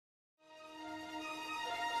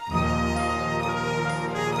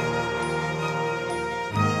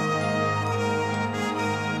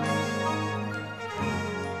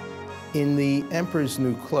In The Emperor's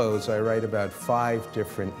New Clothes, I write about 5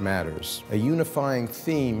 different matters. A unifying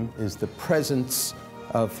theme is the presence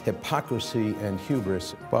of hypocrisy and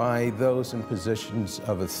hubris by those in positions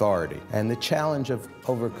of authority, and the challenge of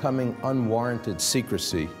overcoming unwarranted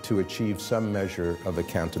secrecy to achieve some measure of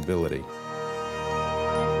accountability.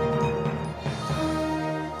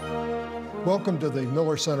 Welcome to the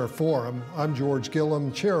Miller Center Forum. I'm George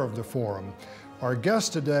Gillum, chair of the forum. Our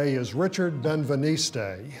guest today is Richard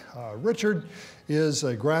Ben-Veniste. Richard is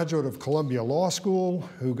a graduate of Columbia Law School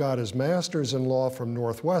who got his master's in law from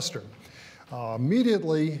Northwestern.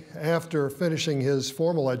 Immediately after finishing his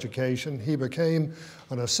formal education, he became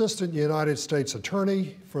an assistant United States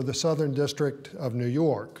attorney for the Southern District of New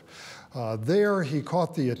York. There he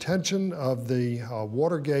caught the attention of the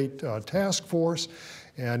Watergate Task Force,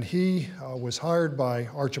 and he was hired by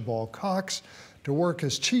Archibald Cox to work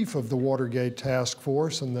as chief of the Watergate Task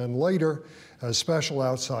Force, and then later as special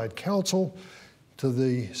outside counsel to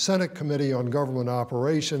the Senate Committee on Government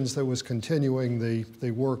Operations that was continuing the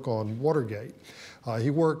work on Watergate. He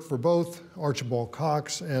worked for both Archibald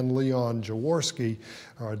Cox and Leon Jaworski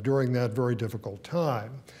during that very difficult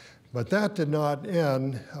time. But that did not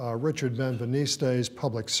end Richard Ben-Veniste's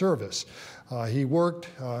public service. He worked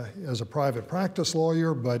as a private practice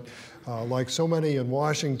lawyer, but like so many in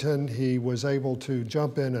Washington, he was able to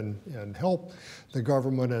jump in and help the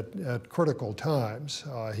government at critical times.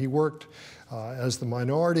 He worked as the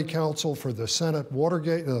minority counsel for the Senate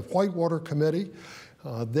Whitewater Committee.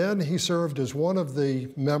 Then he served as one of the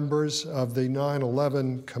members of the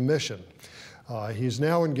 9/11 Commission. He's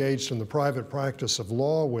now engaged in the private practice of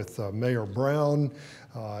law with Mayor Brown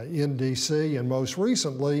in D.C., and most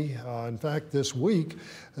recently, in fact this week,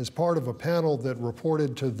 as part of a panel that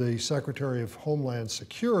reported to the Secretary of Homeland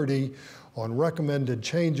Security on recommended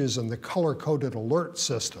changes in the color-coded alert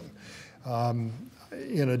system.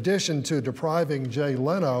 In addition to depriving Jay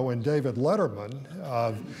Leno and David Letterman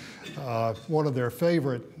of one of their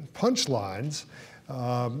favorite punchlines,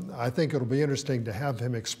 I think it'll be interesting to have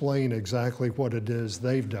him explain exactly what it is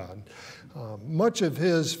they've done. Much of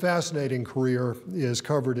his fascinating career is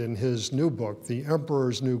covered in his new book, The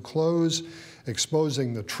Emperor's New Clothes,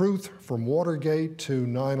 Exposing the Truth from Watergate to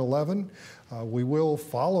 9/11. We will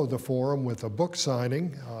follow the forum with a book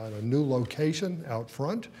signing at a new location out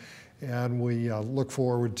front, and we look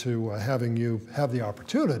forward to having you have the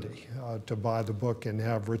opportunity to buy the book and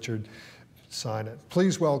have Richard sign it.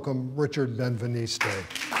 Please welcome Richard Ben-Veniste.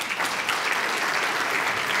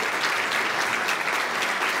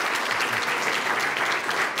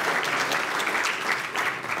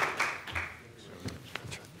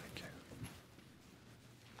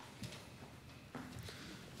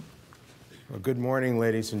 Well, good morning,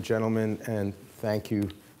 ladies and gentlemen, and thank you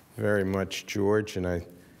very much, George. And I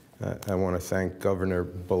want to thank Governor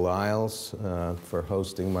Belials for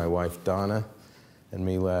hosting my wife, Donna, and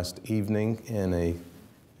me last evening in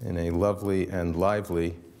a lovely and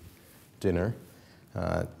lively dinner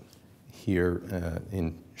here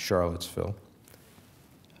in Charlottesville.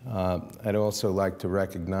 I'd also like to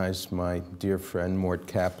recognize my dear friend Mort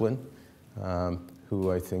Kaplan, who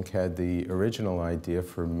I think had the original idea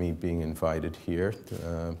for me being invited here,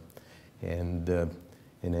 and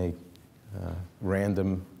in a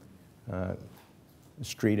random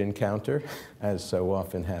street encounter, as so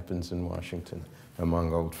often happens in Washington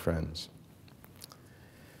among old friends.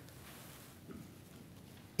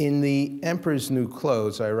 In The Emperor's New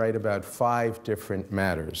Clothes, I write about 5 different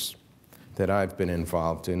matters that I've been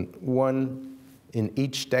involved in, one in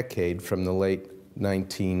each decade from the late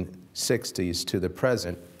 1960s to the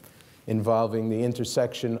present, involving the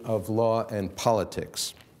intersection of law and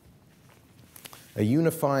politics. A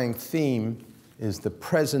unifying theme is the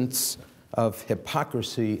presence of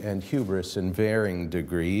hypocrisy and hubris in varying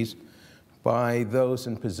degrees by those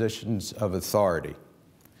in positions of authority,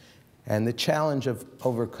 and the challenge of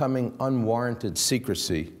overcoming unwarranted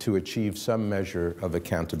secrecy to achieve some measure of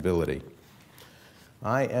accountability.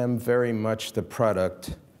 I am very much the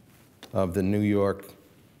product of the New York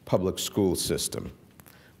public school system,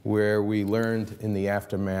 where we learned in the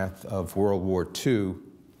aftermath of World War II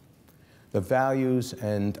the values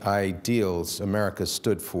and ideals America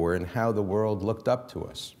stood for and how the world looked up to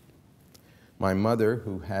us. My mother,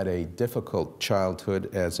 who had a difficult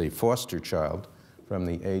childhood as a foster child from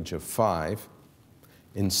the age of 5,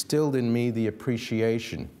 instilled in me the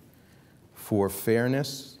appreciation for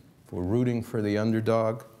fairness, for rooting for the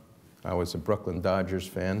underdog. I was a Brooklyn Dodgers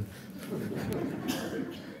fan.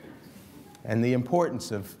 And the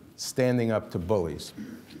importance of standing up to bullies.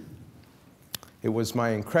 It was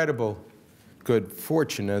my incredible good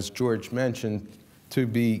fortune, as George mentioned, to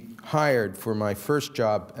be hired for my first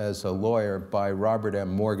job as a lawyer by Robert M.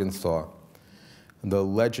 Morgenthau, the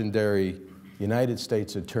legendary United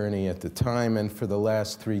States attorney at the time, and for the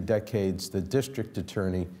last 3 decades, the district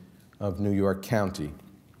attorney of New York County.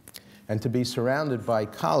 And to be surrounded by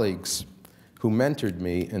colleagues who mentored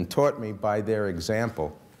me and taught me by their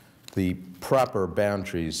example the proper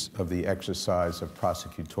boundaries of the exercise of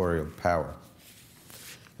prosecutorial power.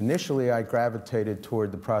 Initially, I gravitated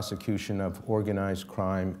toward the prosecution of organized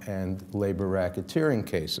crime and labor racketeering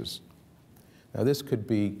cases. Now, this could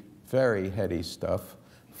be very heady stuff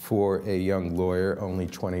for a young lawyer, only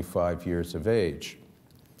 25 years of age.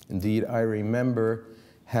 Indeed, I remember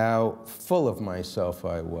how full of myself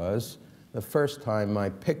I was the first time my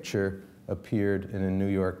picture appeared in a New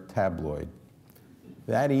York tabloid.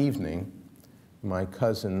 That evening, my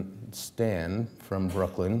cousin Stan from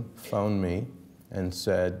Brooklyn phoned me and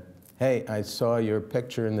said, "Hey, I saw your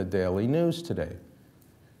picture in the Daily News today."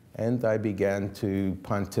 And I began to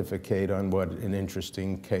pontificate on what an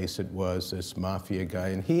interesting case it was, this mafia guy.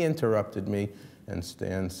 And he interrupted me, and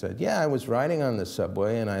Stan said, "Yeah, I was riding on the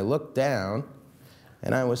subway, and I looked down,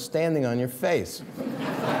 and I was standing on your face."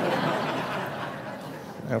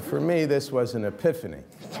 Now, for me, this was an epiphany.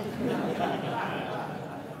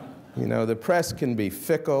 You know, the press can be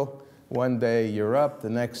fickle. One day you're up, the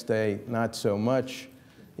next day not so much.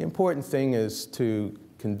 The important thing is to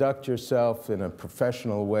conduct yourself in a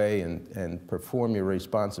professional way and perform your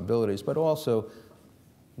responsibilities, but also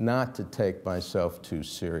not to take myself too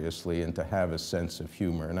seriously and to have a sense of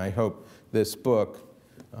humor. And I hope this book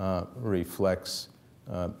reflects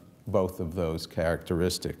both of those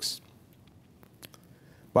characteristics.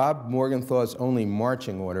 Bob Morgenthau's only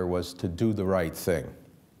marching order was to do the right thing.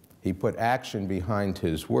 He put action behind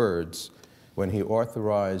his words when he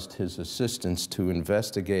authorized his assistants to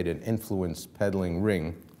investigate an influence peddling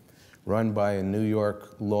ring run by a New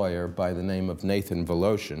York lawyer by the name of Nathan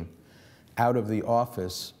Voloshin out of the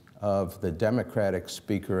office of the Democratic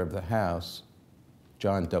Speaker of the House,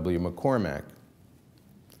 John W. McCormack,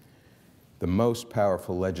 the most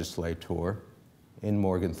powerful legislator in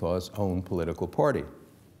Morgenthau's own political party.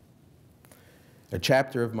 A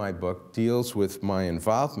chapter of my book deals with my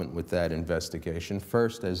involvement with that investigation,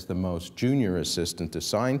 first as the most junior assistant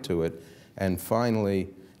assigned to it, and finally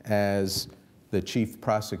as the chief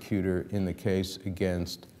prosecutor in the case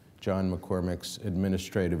against John McCormack's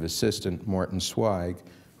administrative assistant, Martin Zweig,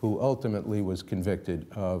 who ultimately was convicted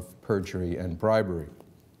of perjury and bribery.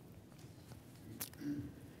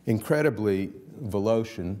 Incredibly,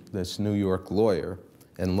 Voloshin, this New York lawyer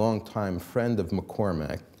and longtime friend of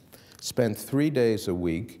McCormack, spent 3 days a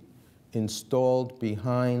week installed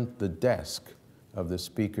behind the desk of the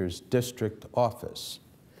Speaker's district office,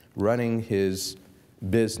 running his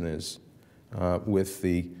business with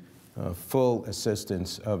the full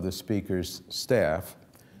assistance of the Speaker's staff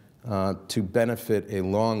to benefit a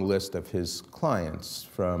long list of his clients,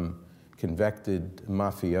 from convicted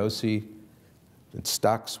mafiosi,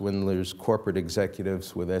 stock swindlers, corporate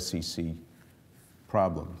executives with SEC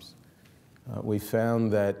problems. We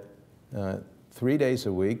found that 3 days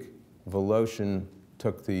a week, Voloshin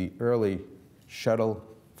took the early shuttle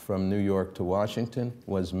from New York to Washington,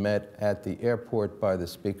 was met at the airport by the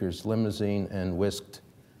Speaker's limousine, and whisked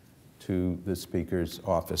to the Speaker's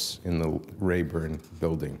office in the Rayburn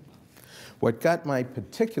building. What got my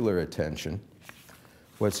particular attention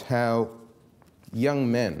was how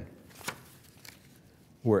young men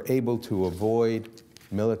were able to avoid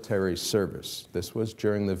military service. This was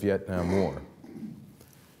during the Vietnam War.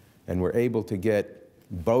 And were able to get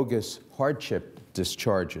bogus hardship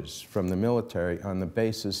discharges from the military on the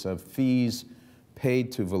basis of fees paid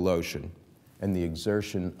to Voloshin and the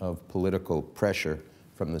exertion of political pressure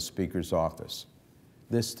from the Speaker's office.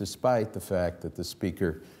 This despite the fact that the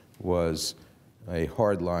Speaker was a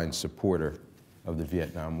hardline supporter of the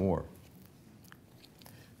Vietnam War.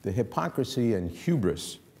 The hypocrisy and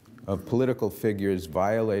hubris of political figures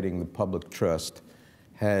violating the public trust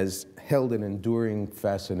has held an enduring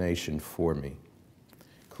fascination for me.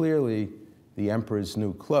 Clearly, The Emperor's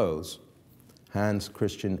New Clothes, Hans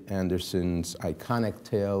Christian Andersen's iconic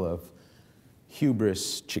tale of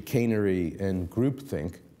hubris, chicanery, and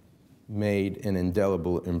groupthink, made an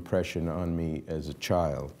indelible impression on me as a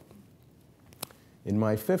child. In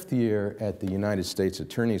my 5th year at the United States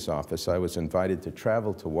Attorney's Office, I was invited to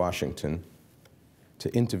travel to Washington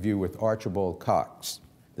to interview with Archibald Cox,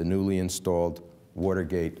 the newly installed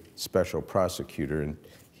Watergate Special Prosecutor. And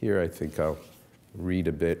here I think I'll read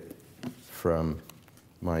a bit from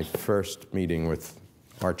my first meeting with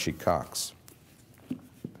Archie Cox.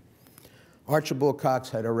 Archibald Cox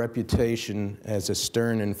had a reputation as a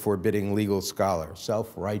stern and forbidding legal scholar,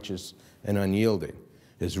 self-righteous and unyielding.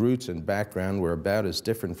 His roots and background were about as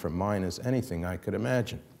different from mine as anything I could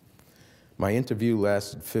imagine. My interview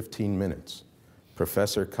lasted 15 minutes.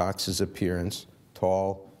 Professor Cox's appearance,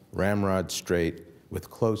 tall, ramrod straight, with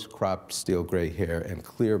close-cropped steel gray hair and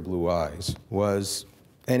clear blue eyes, was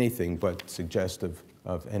anything but suggestive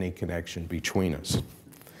of any connection between us.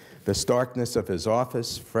 The starkness of his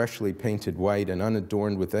office, freshly painted white and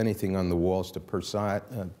unadorned with anything on the walls to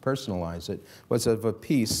personalize it, was of a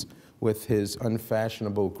piece with his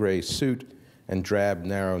unfashionable gray suit and drab,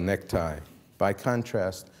 narrow necktie. By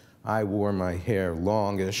contrast, I wore my hair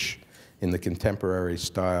longish in the contemporary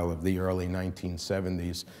style of the early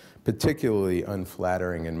 1970s, particularly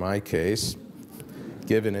unflattering in my case,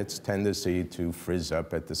 given its tendency to frizz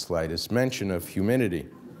up at the slightest mention of humidity.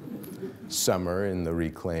 Summer in the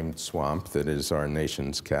reclaimed swamp that is our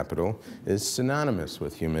nation's capital is synonymous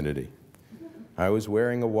with humidity. I was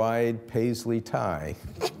wearing a wide paisley tie,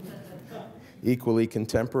 equally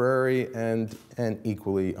contemporary and an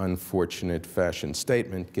equally unfortunate fashion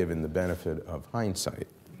statement given the benefit of hindsight.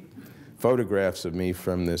 Photographs of me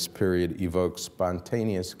from this period evoke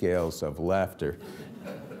spontaneous gales of laughter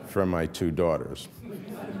from my two daughters.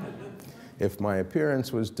 If my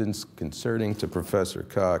appearance was disconcerting to Professor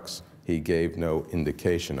Cox, he gave no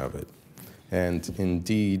indication of it. And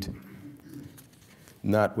indeed,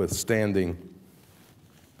 notwithstanding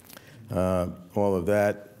all of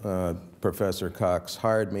that, Professor Cox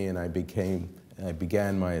hired me, and I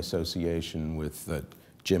began my association with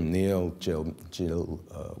Jim Neal, Jill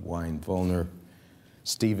Wein-Vollner,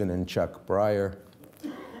 Stephen and Chuck Breyer,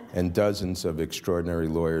 and dozens of extraordinary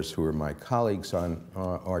lawyers who were my colleagues on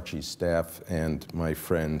Archie's staff and my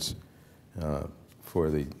friends for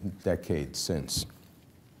the decades since.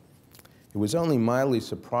 It was only mildly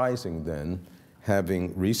surprising then,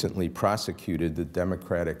 having recently prosecuted the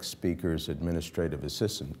Democratic Speaker's administrative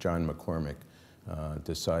assistant, John McCormick,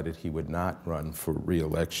 decided he would not run for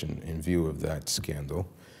re-election in view of that scandal.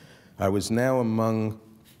 I was now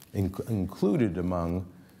included among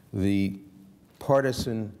the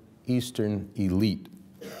partisan Eastern elite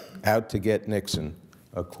out to get Nixon,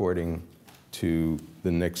 according to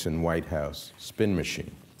the Nixon White House spin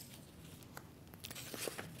machine.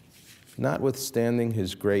 Notwithstanding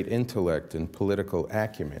his great intellect and political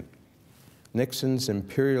acumen, Nixon's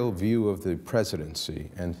imperial view of the presidency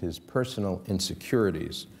and his personal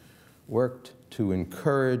insecurities worked to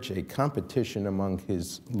encourage a competition among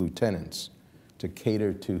his lieutenants to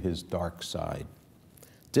cater to his dark side,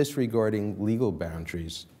 disregarding legal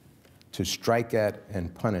boundaries to strike at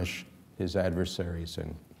and punish his adversaries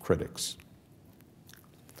and critics.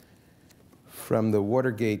 From the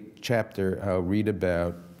Watergate chapter, I'll read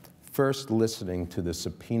about first listening to the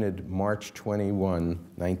subpoenaed March 21,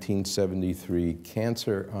 1973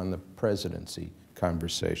 Cancer on the Presidency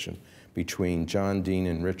conversation between John Dean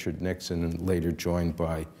and Richard Nixon, and later joined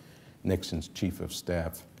by Nixon's Chief of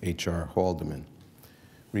Staff, H.R. Haldeman.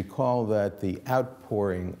 Recall that the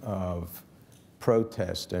outpouring of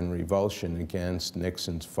protest and revulsion against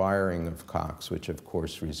Nixon's firing of Cox, which of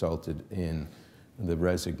course resulted in the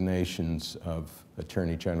resignations of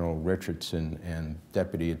Attorney General Richardson and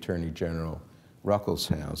Deputy Attorney General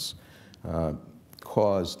Ruckelshaus,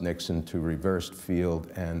 caused Nixon to reverse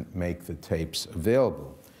field and make the tapes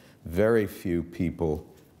available. Very few people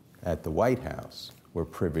at the White House were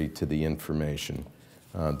privy to the information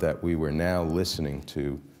that we were now listening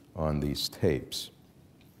to on these tapes.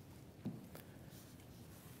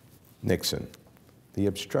 Nixon, the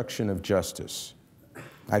obstruction of justice,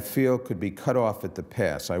 I feel could be cut off at the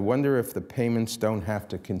pass. I wonder if the payments don't have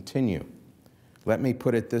to continue. Let me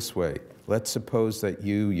put it this way. Let's suppose that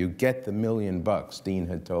you get the $1 million. Dean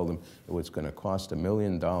had told him it was going to cost $1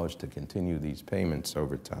 million to continue these payments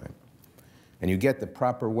over time. And you get the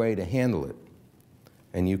proper way to handle it,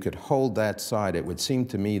 and you could hold that side. It would seem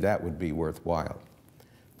to me that would be worthwhile.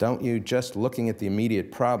 Don't you, just looking at the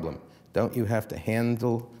immediate problem, don't you have to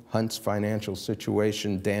handle Hunt's financial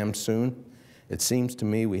situation damn soon? It seems to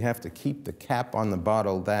me we have to keep the cap on the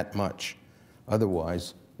bottle that much.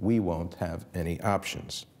 Otherwise, we won't have any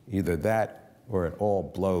options. Either that or it all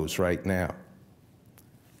blows right now.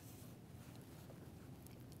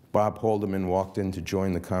 Bob Haldeman walked in to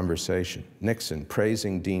join the conversation. Nixon,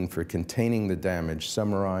 praising Dean for containing the damage,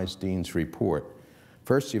 summarized Dean's report.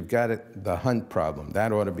 First, you've got the Hunt problem.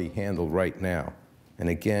 That ought to be handled right now. And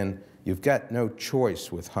again, you've got no choice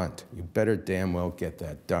with Hunt. You better damn well get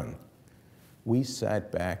that done. We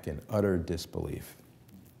sat back in utter disbelief.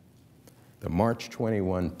 The March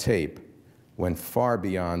 21 tape went far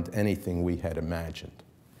beyond anything we had imagined.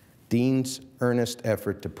 Dean's earnest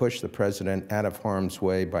effort to push the president out of harm's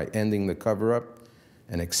way by ending the cover-up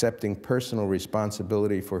and accepting personal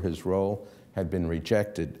responsibility for his role had been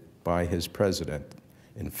rejected by his president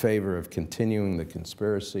in favor of continuing the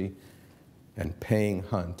conspiracy and paying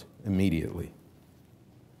Hunt immediately.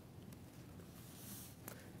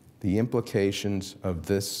 The implications of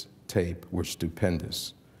this tape were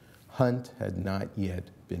stupendous. Hunt had not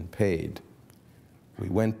yet been paid. We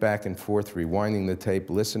went back and forth, rewinding the tape,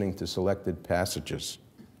 listening to selected passages.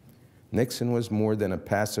 Nixon was more than a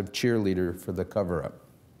passive cheerleader for the cover-up.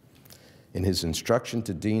 In his instruction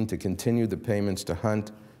to Dean to continue the payments to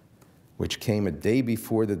Hunt, which came a day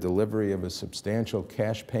before the delivery of a substantial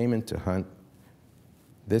cash payment to Hunt,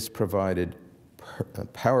 this provided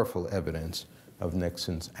powerful evidence of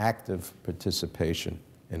Nixon's active participation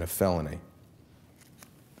in a felony.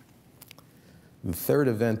 The third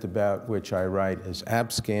event about which I write is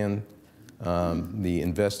Abscan, the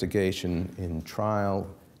investigation in trial,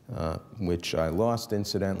 which I lost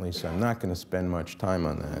incidentally, so I'm not going to spend much time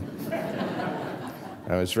on that.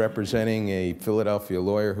 I was representing a Philadelphia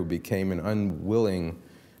lawyer who became an unwilling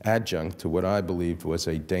adjunct to what I believed was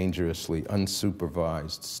a dangerously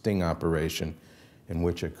unsupervised sting operation in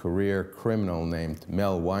which a career criminal named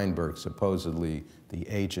Mel Weinberg, supposedly the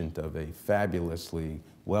agent of a fabulously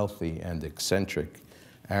wealthy and eccentric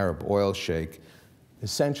Arab oil sheikh,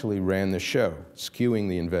 essentially ran the show, skewing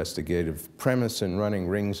the investigative premise and running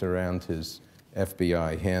rings around his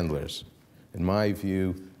FBI handlers. In my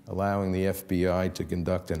view, allowing the FBI to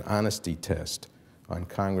conduct an honesty test on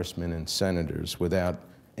congressmen and senators without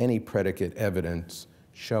any predicate evidence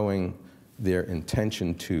showing their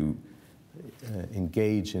intention to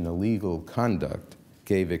engage in illegal conduct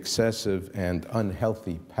gave excessive and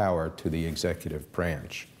unhealthy power to the executive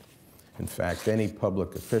branch. In fact, any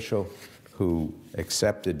public official who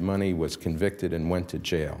accepted money was convicted and went to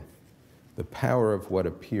jail. The power of what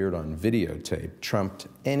appeared on videotape trumped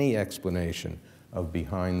any explanation of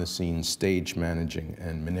behind-the-scenes stage managing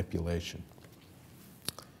and manipulation.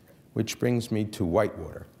 Which brings me to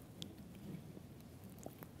Whitewater.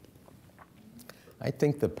 I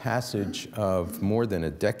think the passage of more than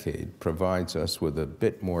a decade provides us with a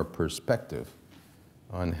bit more perspective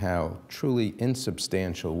on how truly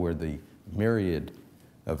insubstantial were the myriad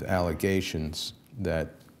of allegations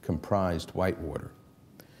that comprised Whitewater.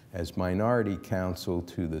 As minority counsel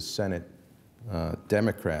to the Senate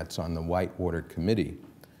Democrats on the Whitewater Committee,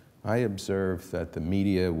 I observed that the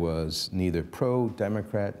media was neither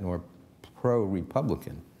pro-Democrat nor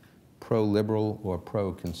pro-Republican, pro-liberal or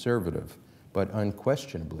pro-conservative, but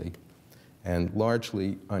unquestionably and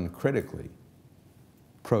largely uncritically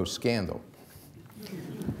pro-scandal.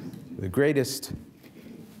 The greatest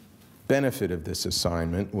benefit of this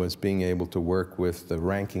assignment was being able to work with the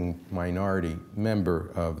ranking minority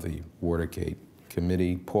member of the Watergate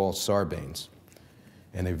Committee, Paul Sarbanes,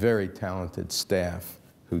 and a very talented staff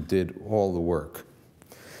who did all the work.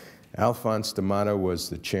 Alphonse D'Amato was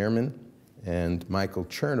the chairman, and Michael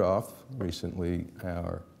Chernoff, recently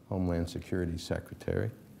our Homeland Security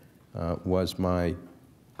Secretary, was my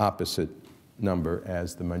opposite number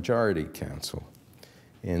as the majority counsel.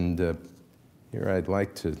 And here I'd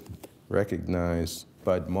like to recognize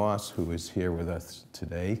Bud Moss, who is here with us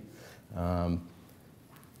today.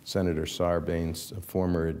 Senator Sarbanes, a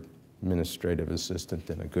former administrative assistant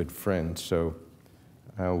and a good friend. So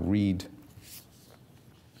I'll read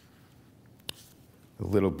a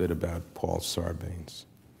little bit about Paul Sarbanes.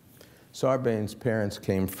 Sarbanes' parents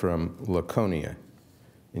came from Laconia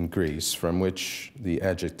in Greece, from which the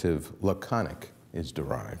adjective laconic is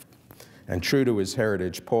derived. And true to his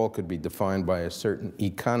heritage, Paul could be defined by a certain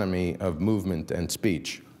economy of movement and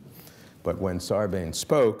speech. But when Sarbanes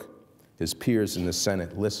spoke, his peers in the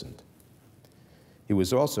Senate listened. He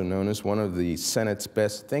was also known as one of the Senate's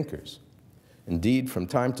best thinkers. Indeed, from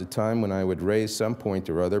time to time, when I would raise some point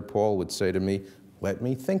or other, Paul would say to me, "Let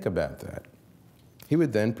me think about that." He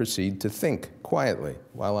would then proceed to think quietly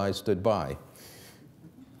while I stood by,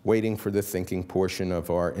 waiting for the thinking portion of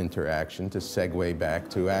our interaction to segue back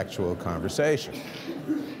to actual conversation.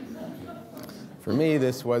 For me,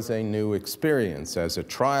 this was a new experience. As a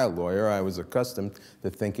trial lawyer, I was accustomed to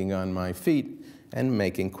thinking on my feet and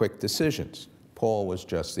making quick decisions. Paul was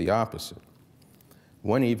just the opposite.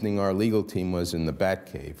 One evening, our legal team was in the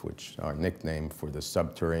Batcave, which is our nickname for the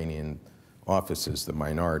subterranean offices the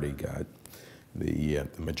minority got. The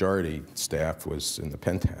majority staff was in the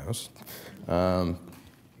penthouse.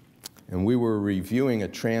 And we were reviewing a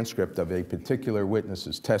transcript of a particular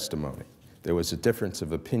witness's testimony. There was a difference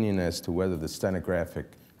of opinion as to whether the stenographic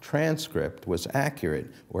transcript was accurate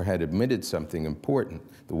or had omitted something important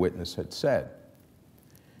the witness had said.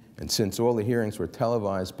 And since all the hearings were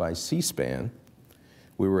televised by C-SPAN,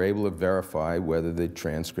 we were able to verify whether the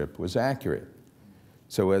transcript was accurate.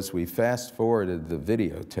 So as we fast-forwarded the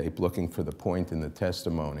videotape looking for the point in the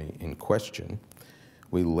testimony in question,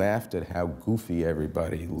 we laughed at how goofy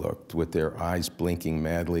everybody looked, with their eyes blinking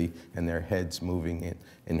madly and their heads moving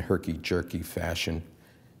in herky-jerky fashion,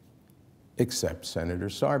 except Senator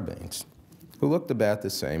Sarbanes, who looked about the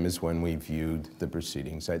same as when we viewed the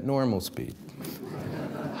proceedings at normal speed.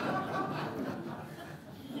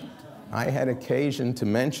 I had occasion to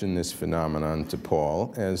mention this phenomenon to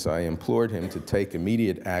Paul as I implored him to take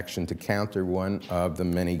immediate action to counter one of the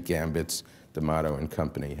many gambits D'Amato and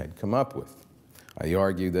company had come up with. I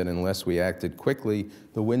argued that unless we acted quickly,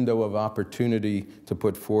 the window of opportunity to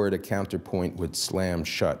put forward a counterpoint would slam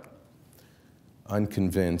shut.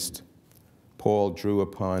 Unconvinced, Paul drew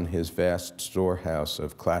upon his vast storehouse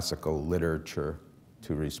of classical literature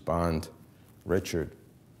to respond, "Richard,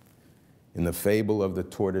 in the fable of the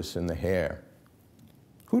tortoise and the hare,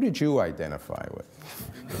 who did you identify with?"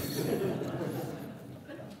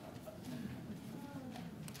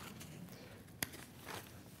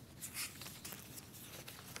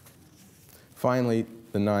 Finally,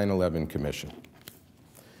 the 9/11 Commission.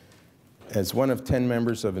 As one of 10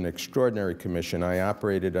 members of an extraordinary commission, I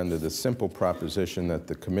operated under the simple proposition that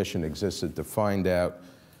the commission existed to find out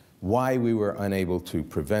why we were unable to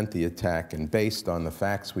prevent the attack, and based on the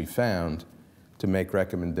facts we found, to make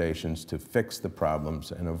recommendations to fix the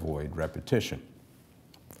problems and avoid repetition.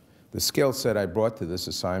 The skill set I brought to this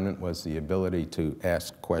assignment was the ability to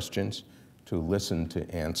ask questions, to listen to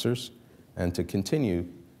answers, and to continue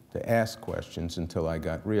to ask questions until I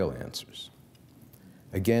got real answers.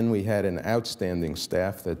 Again, we had an outstanding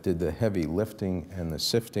staff that did the heavy lifting and the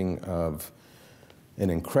sifting of an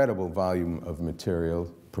incredible volume of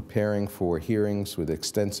material, preparing for hearings with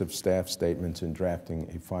extensive staff statements and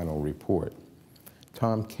drafting a final report.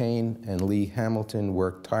 Tom Kane and Lee Hamilton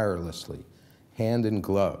worked tirelessly, hand in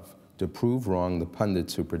glove, to prove wrong the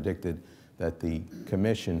pundits who predicted that the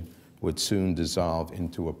commission would soon dissolve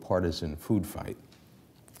into a partisan food fight.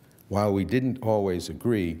 While we didn't always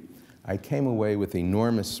agree, I came away with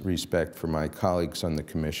enormous respect for my colleagues on the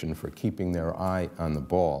commission for keeping their eye on the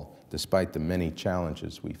ball, despite the many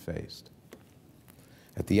challenges we faced.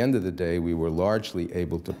 At the end of the day, we were largely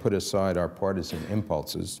able to put aside our partisan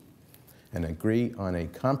impulses and agree on a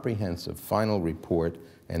comprehensive final report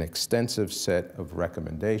and extensive set of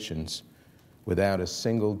recommendations without a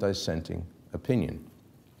single dissenting opinion.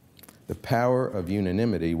 The power of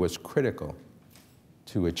unanimity was critical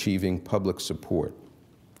to achieving public support.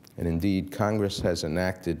 And indeed, Congress has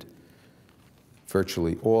enacted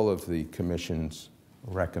virtually all of the Commission's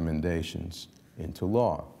recommendations into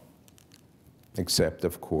law, except,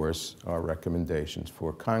 of course, our recommendations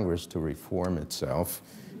for Congress to reform itself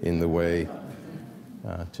in the way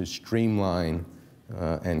to streamline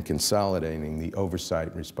and consolidating the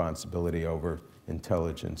oversight responsibility over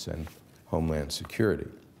intelligence and homeland security.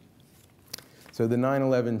 So the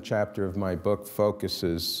 9/11 chapter of my book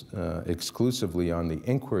focuses exclusively on the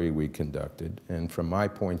inquiry we conducted, and from my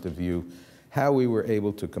point of view, how we were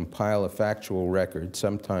able to compile a factual record,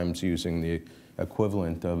 sometimes using the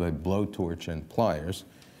equivalent of a blowtorch and pliers,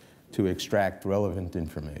 to extract relevant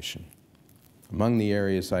information. Among the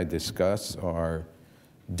areas I discuss are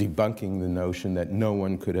debunking the notion that no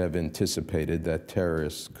one could have anticipated that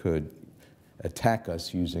terrorists could attack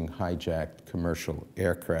us using hijacked commercial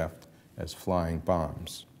aircraft as flying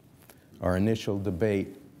bombs. Our initial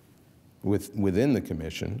debate within the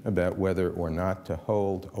Commission about whether or not to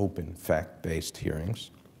hold open fact-based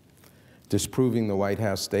hearings, disproving the White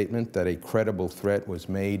House statement that a credible threat was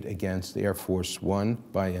made against Air Force One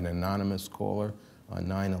by an anonymous caller on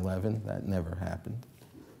 9/11. That never happened.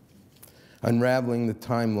 Unraveling the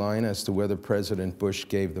timeline as to whether President Bush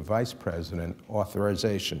gave the Vice President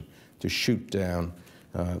authorization to shoot down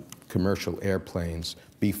commercial airplanes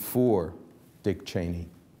before Dick Cheney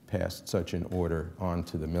passed such an order on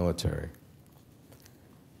to the military.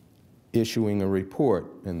 Issuing a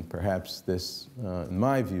report, and perhaps this, in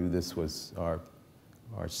my view, this was our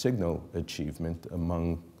signal achievement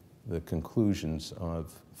among the conclusions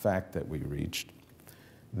of fact that we reached,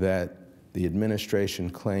 that the administration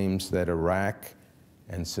claims that Iraq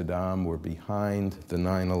and Saddam were behind the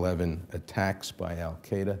 9/11 attacks by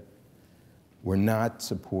al-Qaeda were not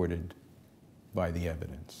supported by the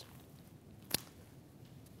evidence.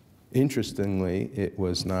 Interestingly, it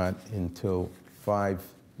was not until 5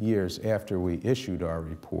 years after we issued our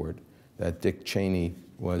report that Dick Cheney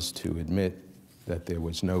was to admit that there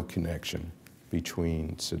was no connection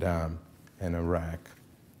between Saddam and Iraq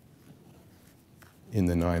in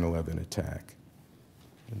the 9/11 attack.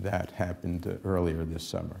 that happened earlier this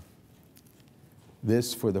summer.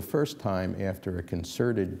 This, for the first time after a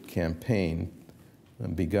concerted campaign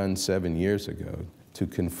begun 7 years ago to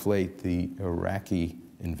conflate the Iraqi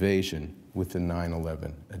invasion with the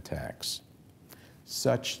 9/11 attacks,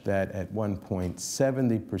 such that at one point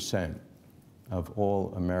 70% of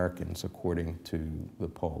all Americans, according to the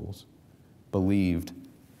polls, believed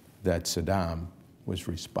that Saddam was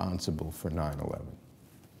responsible for 9/11.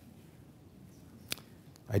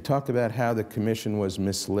 I talked about how the commission was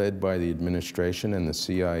misled by the administration and the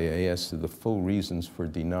CIA as to the full reasons for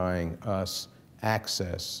denying us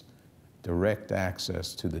access, direct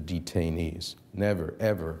access to the detainees. Never,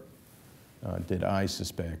 ever did I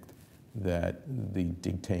suspect that the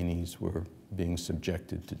detainees were being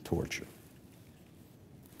subjected to torture.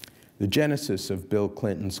 The genesis of Bill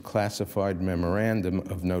Clinton's classified memorandum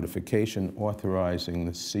of notification authorizing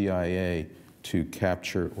the CIA to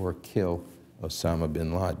capture or kill Osama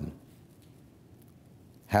bin Laden.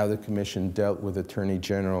 How the commission dealt with Attorney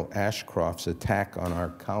General Ashcroft's attack on our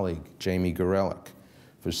colleague, Jamie Gorelick,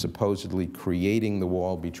 for supposedly creating the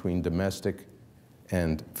wall between domestic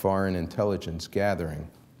and foreign intelligence gathering,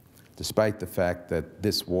 despite the fact that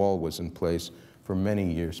this wall was in place for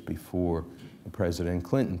many years before President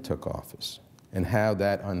Clinton took office, and how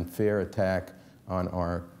that unfair attack on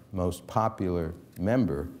our most popular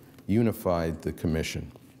member unified the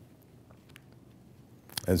commission.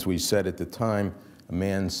 As we said at the time, a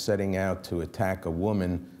man setting out to attack a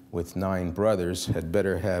woman with 9 brothers had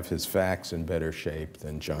better have his facts in better shape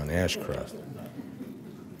than John Ashcroft.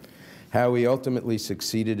 How we ultimately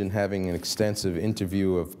succeeded in having an extensive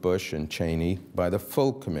interview of Bush and Cheney by the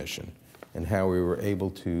full commission, and how we were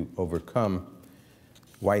able to overcome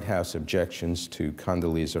White House objections to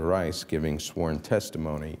Condoleezza Rice giving sworn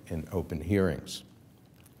testimony in open hearings.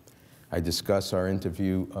 I discuss our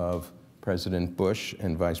interview of President Bush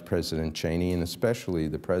and Vice President Cheney, and especially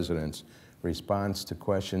the President's response to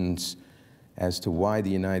questions as to why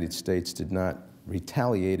the United States did not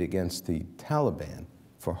retaliate against the Taliban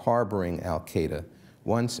for harboring al-Qaeda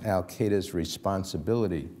once al-Qaeda's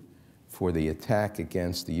responsibility for the attack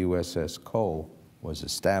against the USS Cole was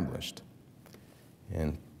established.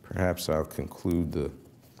 And perhaps I'll conclude the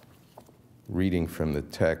reading from the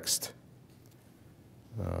text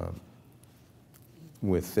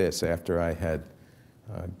with this. After I had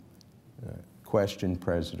questioned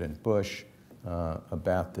President Bush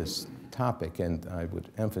about this topic, and I would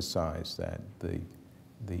emphasize that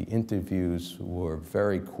the interviews were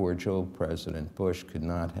very cordial. President Bush could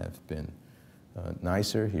not have been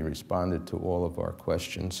nicer. He responded to all of our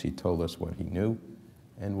questions. He told us what he knew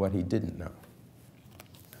and what he didn't know.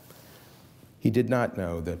 He did not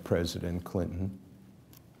know that President Clinton,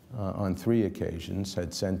 on 3 occasions,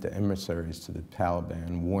 had sent emissaries to the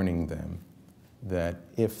Taliban warning them that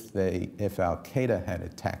if al-Qaeda had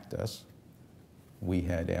attacked us, we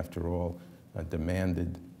had, after all,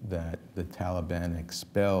 demanded that the Taliban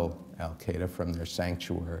expel al-Qaeda from their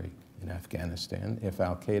sanctuary in Afghanistan. If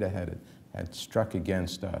al-Qaeda had struck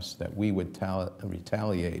against us, that we would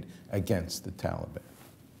retaliate against the Taliban.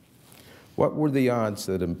 What were the odds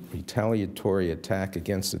that a retaliatory attack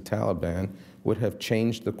against the Taliban would have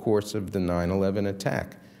changed the course of the 9/11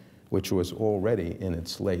 attack, which was already in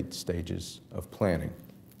its late stages of planning?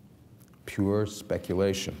 Pure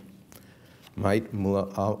speculation. Might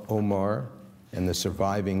Mullah Omar and the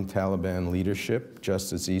surviving Taliban leadership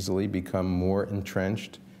just as easily become more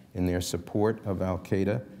entrenched in their support of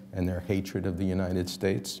al-Qaeda and their hatred of the United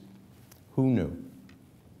States? Who knew?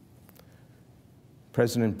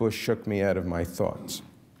 President Bush shook me out of my thoughts.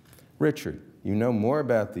 Richard, you know more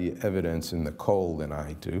about the evidence in the Cole than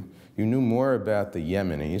I do. You knew more about the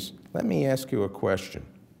Yemenis. Let me ask you a question.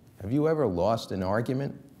 Have you ever lost an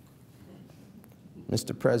argument?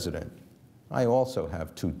 Mr. President, I also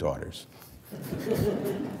have 2 daughters.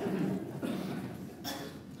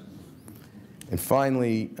 And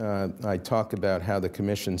finally, I talk about how the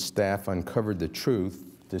commission staff uncovered the truth,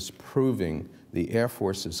 disproving the Air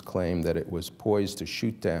Force's claim that it was poised to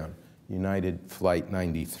shoot down United Flight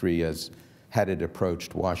 93 as had it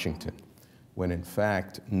approached Washington, when in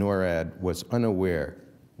fact NORAD was unaware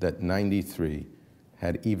that 93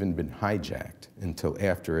 had even been hijacked until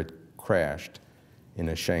after it crashed in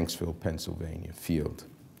a Shanksville, Pennsylvania field.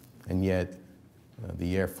 And yet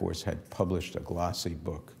the Air Force had published a glossy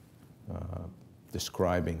book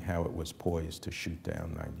describing how it was poised to shoot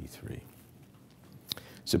down 93.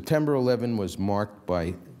 September 11 was marked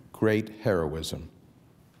by great heroism,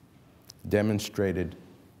 demonstrated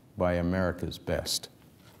by America's best.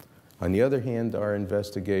 On the other hand, our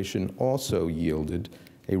investigation also yielded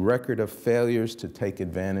a record of failures to take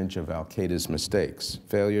advantage of al-Qaeda's mistakes,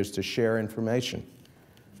 failures to share information,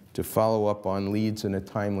 to follow up on leads in a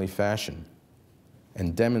timely fashion,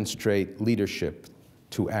 and demonstrate leadership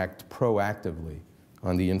to act proactively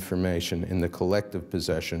on the information in the collective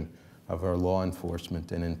possession of our law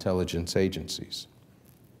enforcement and intelligence agencies.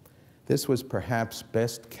 This was perhaps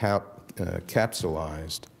best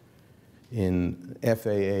capsulized in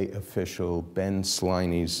FAA official Ben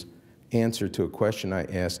Sliney's answer to a question I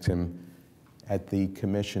asked him at the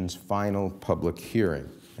Commission's final public hearing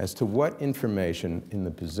as to what information in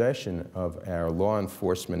the possession of our law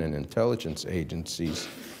enforcement and intelligence agencies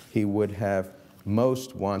he would have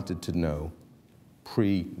most wanted to know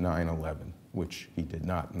pre-9/11, which he did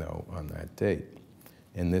not know on that date.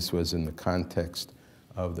 And this was in the context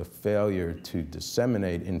of the failure to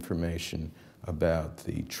disseminate information about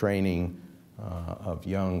the training of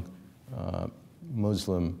young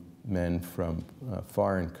Muslim men from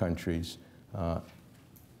foreign countries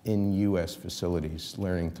in U.S. facilities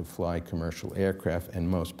learning to fly commercial aircraft, and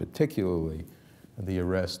most particularly the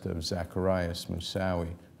arrest of Zacharias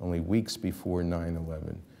Moussaoui only weeks before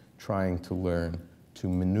 9/11, trying to learn to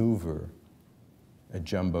maneuver a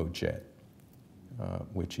jumbo jet,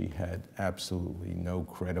 which he had absolutely no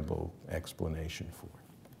credible explanation for.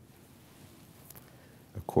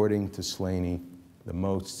 According to Slaney, the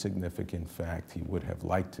most significant fact he would have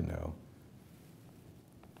liked to know,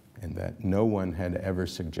 and that no one had ever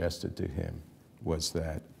suggested to him, was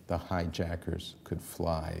that the hijackers could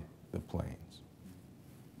fly the planes.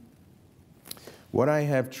 What I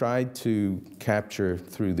have tried to capture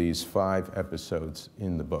through these 5 episodes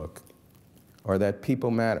in the book are that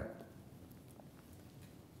people matter.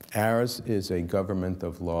 Ours is a government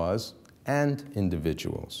of laws and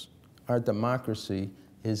individuals. Our democracy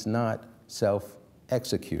is not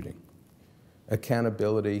self-executing.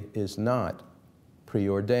 Accountability is not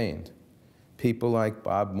preordained. People like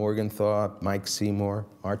Bob Morgenthau, Mike Seymour,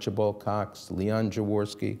 Archibald Cox, Leon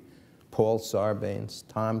Jaworski, Paul Sarbanes,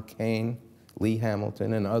 Tom Kane, Lee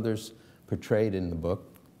Hamilton, and others portrayed in the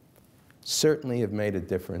book certainly have made a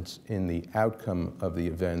difference in the outcome of the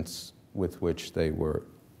events with which they were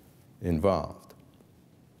involved.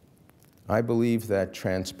 I believe that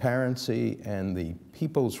transparency and the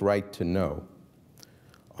people's right to know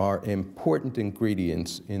are important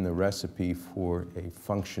ingredients in the recipe for a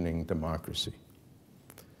functioning democracy.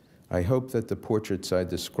 I hope that the portraits I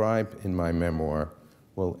describe in my memoir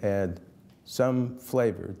will add some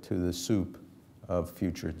flavor to the soup of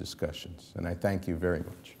future discussions, and I thank you very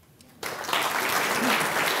much.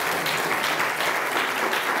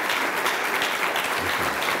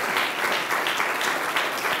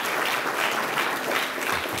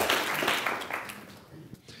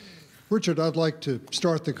 Richard, I'd like to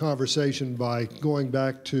start the conversation by going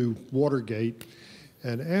back to Watergate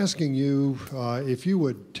and asking you if you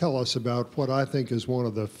would tell us about what I think is one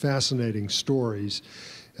of the fascinating stories,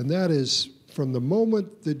 and that is from the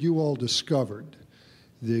moment that you all discovered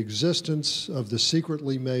the existence of the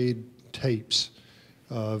secretly made tapes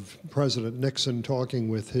of President Nixon talking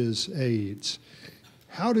with his aides.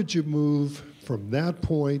 How did you move from that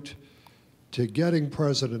point to getting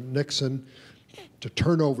President Nixon to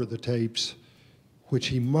turn over the tapes, which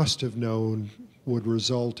he must have known would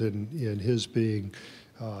result in his being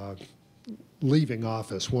leaving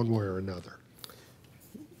office one way or another?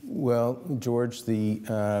 Well, George,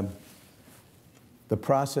 the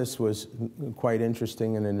process was quite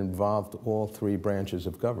interesting, and it involved all 3 branches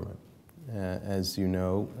of government. As you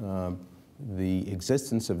know, the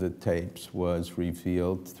existence of the tapes was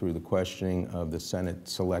revealed through the questioning of the Senate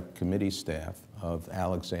Select Committee staff of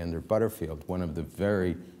Alexander Butterfield, one of the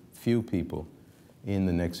very few people in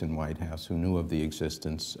the Nixon White House who knew of the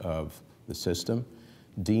existence of the system.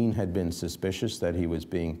 Dean had been suspicious that he was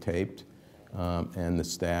being taped, and the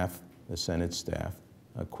staff, the Senate staff,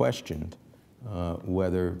 questioned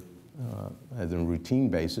whether, as a routine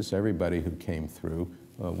basis, everybody who came through,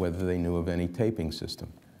 whether they knew of any taping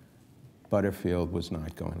system. Butterfield was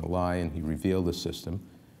not going to lie, and he revealed the system.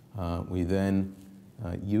 We then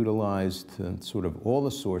utilized sort of all the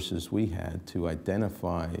sources we had to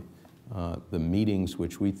identify the meetings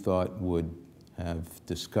which we thought would have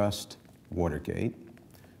discussed Watergate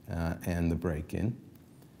and the break-in,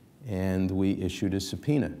 and we issued a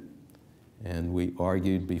subpoena. And we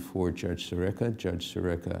argued before Judge Sirica. Judge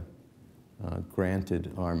Sirica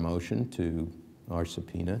granted our motion to our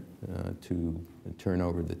subpoena to turn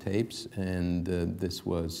over the tapes, and this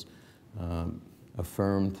was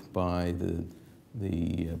affirmed by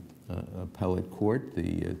the appellate court,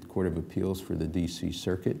 the Court of Appeals for the D.C.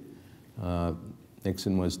 Circuit.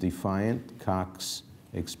 Nixon was defiant. Cox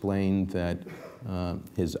explained that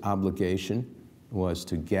His obligation was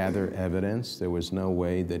to gather evidence. There was no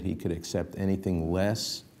way that he could accept anything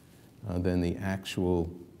less than the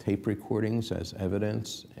actual tape recordings as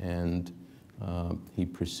evidence, and he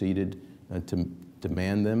proceeded to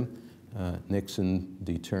demand them. Nixon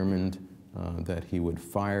determined that he would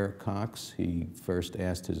fire Cox. He first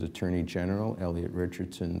asked his Attorney General, Elliot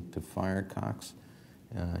Richardson, to fire Cox.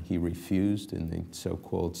 He refused in the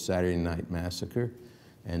so-called Saturday Night Massacre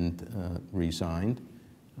and resigned.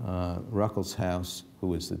 Ruckelshaus, who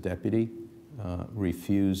was the deputy,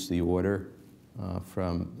 refused the order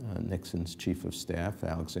from Nixon's chief of staff,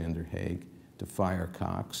 Alexander Haig, to fire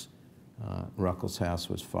Cox. Ruckelshaus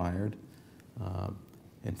was fired.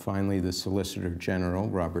 And finally, the Solicitor General,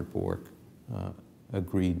 Robert Bork,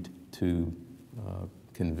 agreed to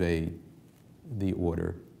convey the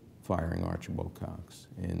order firing Archibald Cox.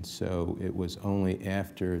 And so it was only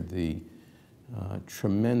after the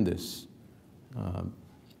tremendous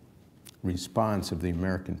response of the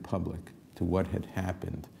American public to what had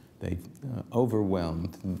happened. They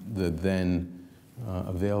overwhelmed the then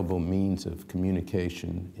available means of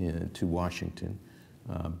communication to Washington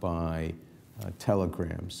by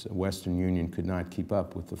telegrams. Western Union could not keep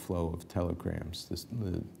up with the flow of telegrams.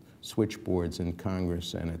 The switchboards in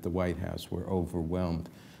Congress and at the White House were overwhelmed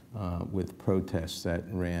with protests that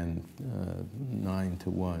ran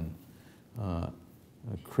 9-1,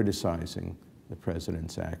 criticizing the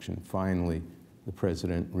president's action. Finally, the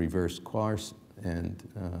president reversed course and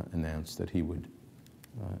announced that he would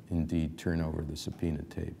indeed turn over the subpoena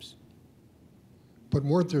tapes. But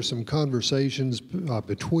weren't there some conversations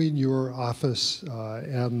between your office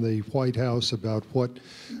and the White House about what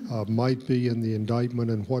might be in the indictment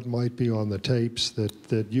and what might be on the tapes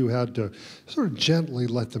that you had to sort of gently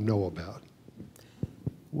let them know about?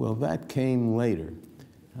 Well, that came later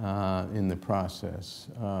in the process.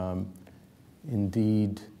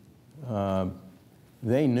 Indeed,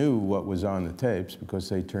 they knew what was on the tapes because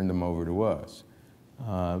they turned them over to us.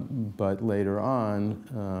 But later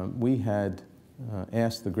on, we had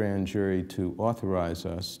asked the grand jury to authorize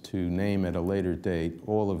us to name at a later date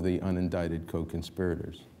all of the unindicted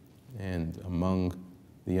co-conspirators. And among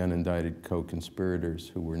the unindicted co-conspirators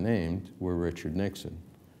who were named were Richard Nixon,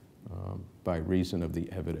 by reason of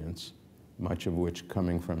the evidence, much of which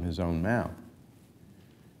coming from his own mouth,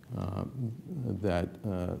 that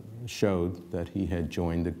showed that he had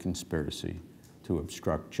joined a conspiracy to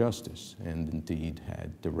obstruct justice and indeed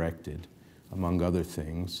had directed, among other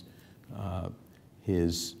things,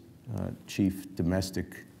 his chief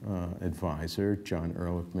domestic advisor, John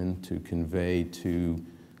Ehrlichman, to convey to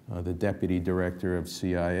the deputy director of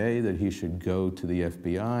CIA that he should go to the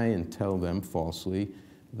FBI and tell them falsely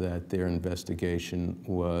that their investigation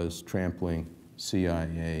was trampling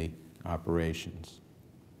CIA operations.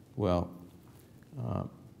 Well,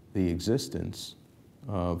 the existence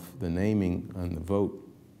of the naming and the vote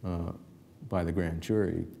by the grand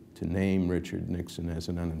jury to name Richard Nixon as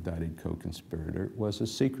an unindicted co-conspirator was a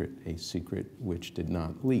secret which did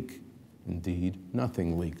not leak. Indeed,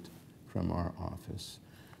 nothing leaked from our office.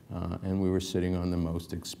 And we were sitting on the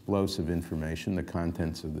most explosive information, the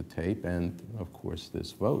contents of the tape, and of course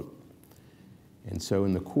this vote. And so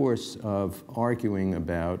in the course of arguing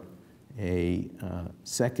about a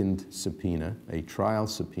second subpoena, a trial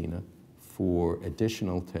subpoena for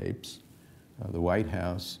additional tapes, the White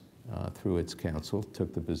House, through its counsel,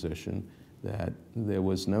 took the position that there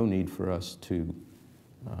was no need for us to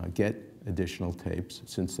get additional tapes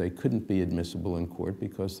since they couldn't be admissible in court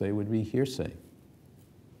because they would be hearsay.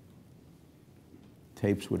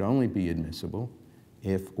 Tapes would only be admissible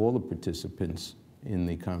if all the participants in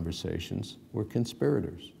the conversations were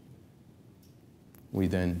conspirators. We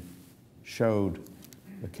then showed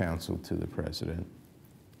the counsel to the president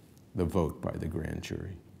the vote by the grand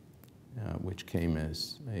jury, which came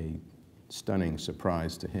as a stunning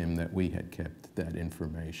surprise to him that we had kept that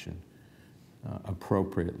information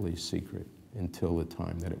appropriately secret until the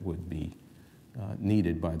time that it would be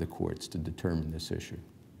needed by the courts to determine this issue.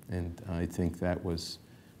 And I think that was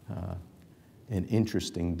an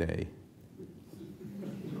interesting day.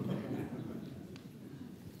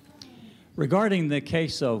 Regarding the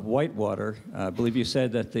case of Whitewater, I believe you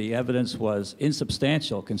said that the evidence was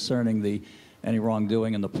insubstantial concerning any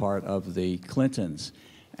wrongdoing on the part of the Clintons.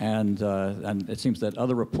 And it seems that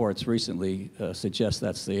other reports recently suggest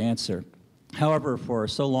that's the answer. However, for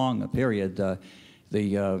so long a period,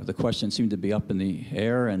 the question seemed to be up in the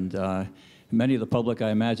air, and many of the public, I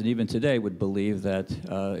imagine, even today, would believe that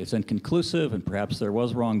it's inconclusive and perhaps there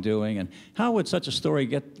was wrongdoing. And how would such a story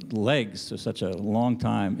get legs for such a long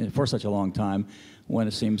time, when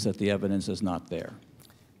it seems that the evidence is not there?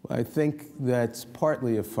 I think that's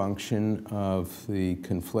partly a function of the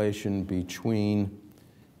conflation between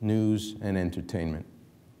news and entertainment.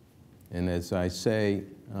 And as I say,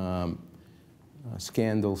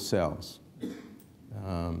 scandal sells.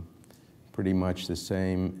 Pretty much the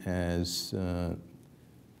same as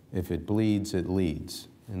if it bleeds, it leads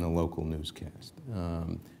in the local newscast.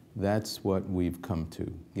 That's what we've come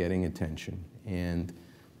to, getting attention. And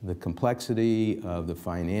the complexity of the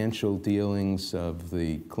financial dealings of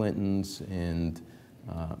the Clintons and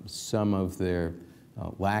some of their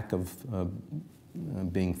lack of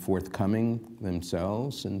being forthcoming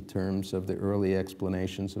themselves in terms of the early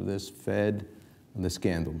explanations of this fed the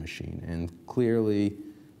scandal machine. And clearly,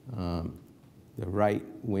 the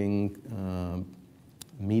right-wing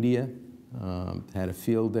media had a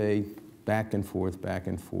field day, back and forth,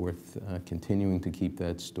 continuing to keep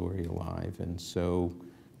that story alive. And so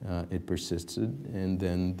it persisted. And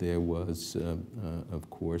then there was, of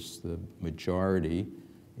course, the majority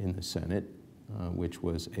in the Senate, which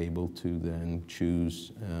was able to then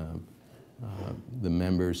choose the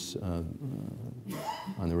members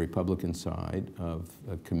on the Republican side of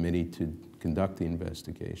a committee to conduct the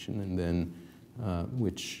investigation, and then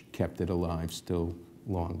which kept it alive still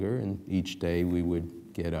longer. And each day we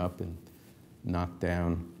would get up and knock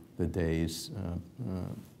down the day's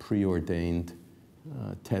preordained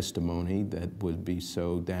testimony that would be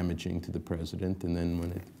so damaging to the president. And then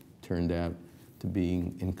when it turned out to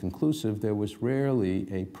being inconclusive, there was rarely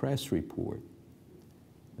a press report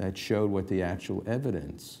that showed what the actual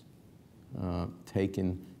evidence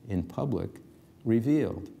taken in public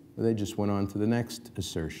revealed. They just went on to the next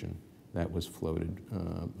assertion that was floated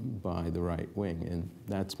by the right wing. And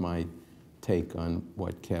that's my take on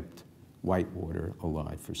what kept Whitewater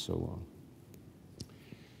alive for so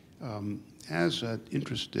long. As an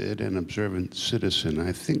interested and observant citizen,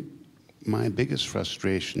 I think my biggest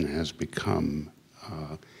frustration has become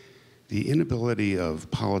the inability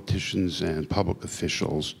of politicians and public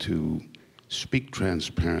officials to speak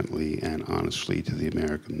transparently and honestly to the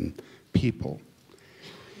American people.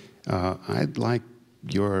 I'd like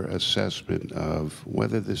your assessment of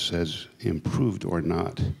whether this has improved or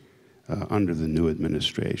not under the new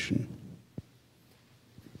administration.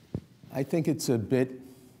 I think it's a bit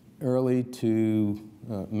early to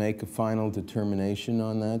make a final determination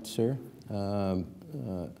on that, sir.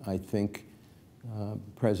 I think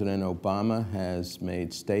President Obama has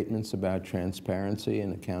made statements about transparency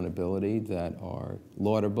and accountability that are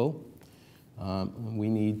laudable. We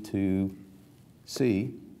need to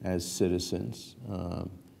see, as citizens,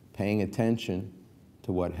 paying attention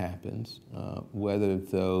to what happens, whether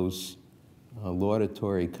those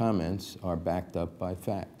laudatory comments are backed up by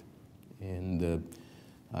fact. And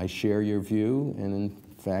I share your view, and in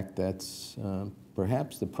fact, that's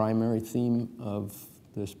perhaps the primary theme of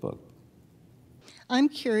this book. I'm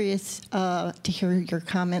curious to hear your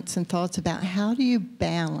comments and thoughts about how do you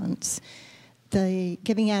balance the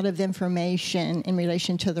giving out of information in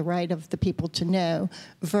relation to the right of the people to know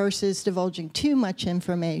versus divulging too much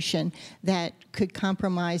information that could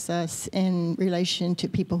compromise us in relation to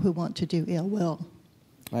people who want to do ill will?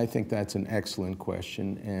 I think that's an excellent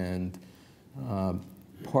question, and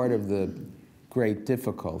part of the great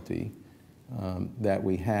difficulty that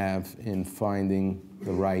we have in finding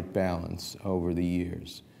the right balance over the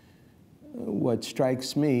years. What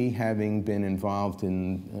strikes me, having been involved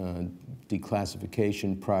in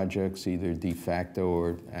declassification projects, either de facto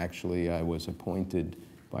or actually I was appointed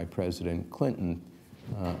by President Clinton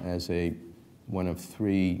as one of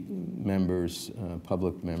 3 members,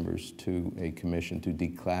 public members, to a commission to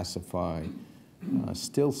declassify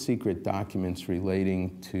still secret documents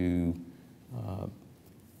relating to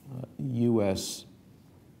U.S.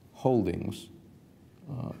 holdings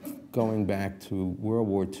going back to World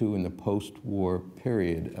War II and the post-war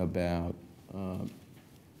period about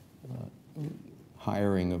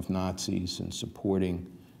hiring of Nazis and supporting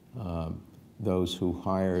those who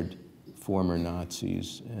hired former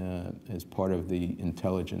Nazis as part of the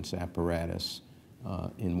intelligence apparatus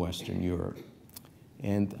in Western Europe.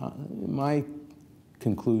 And my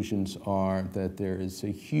conclusions are that there is a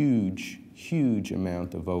huge, huge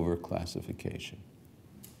amount of overclassification.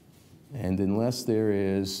 And unless there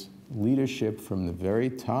is leadership from the very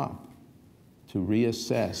top to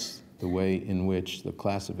reassess the way in which the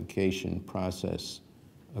classification process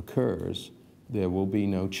occurs, there will be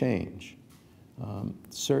no change.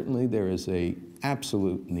 Certainly there is an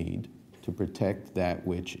absolute need to protect that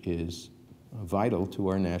which is vital to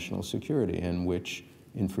our national security and which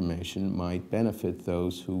information might benefit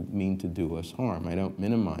those who mean to do us harm. I don't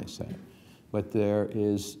minimize that. But there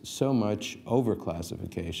is so much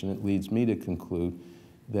overclassification, it leads me to conclude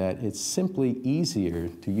that it's simply easier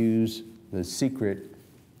to use the secret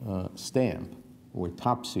stamp or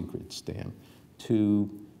top secret stamp to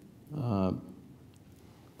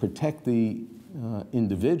protect the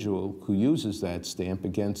individual who uses that stamp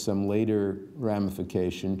against some later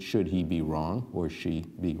ramification should he be wrong or she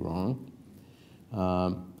be wrong,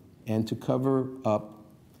 and to cover up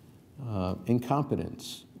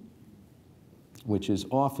incompetence, which is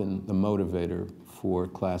often the motivator for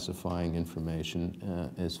classifying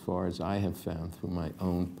information, as far as I have found through my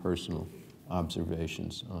own personal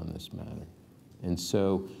observations on this matter. And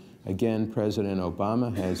so, again, President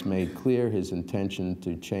Obama has made clear his intention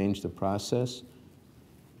to change the process.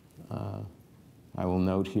 I will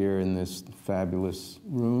note here in this fabulous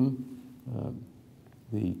room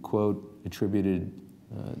the quote attributed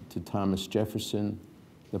to Thomas Jefferson: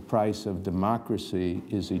 "The price of democracy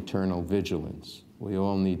is eternal vigilance." We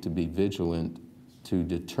all need to be vigilant to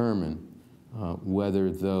determine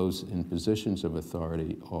whether those in positions of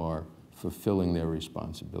authority are fulfilling their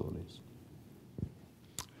responsibilities.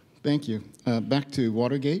 Thank you. Back to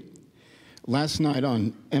Watergate. Last night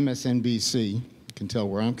on MSNBC, you can tell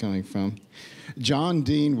where I'm coming from, John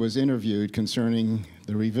Dean was interviewed concerning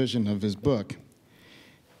the revision of his book.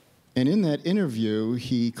 And in that interview,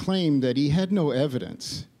 he claimed that he had no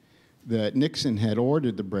evidence that Nixon had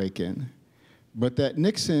ordered the break-in, but that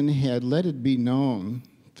Nixon had let it be known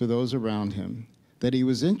to those around him that he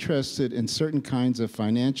was interested in certain kinds of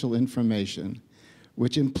financial information,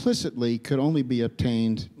 which implicitly could only be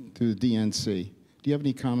obtained through the DNC. Do you have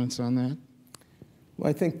any comments on that? Well,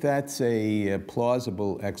 I think that's a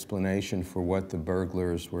plausible explanation for what the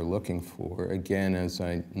burglars were looking for. Again, as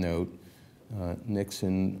I note,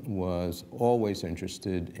 Nixon was always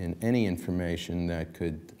interested in any information that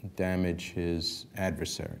could damage his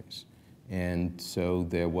adversaries. And so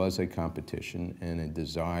there was a competition and a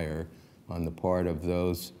desire on the part of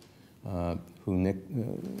those who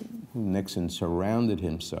Nixon surrounded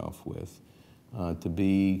himself with to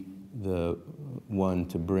be the one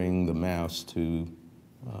to bring the mouse to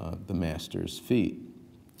the master's feet.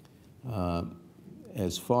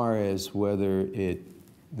 As far as whether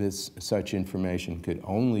such information could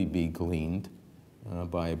only be gleaned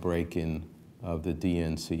by a break-in of the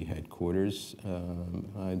DNC headquarters,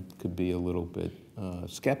 I could be a little bit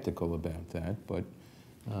skeptical about that, but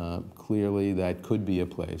clearly that could be a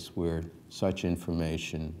place where such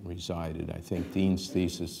information resided. I think Dean's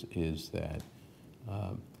thesis is that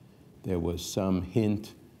there was some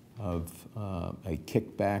hint of a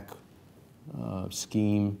kickback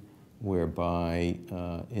scheme whereby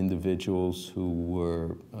individuals who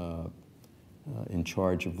were in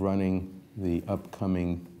charge of running the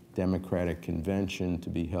upcoming Democratic convention to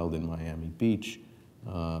be held in Miami Beach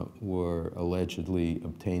were allegedly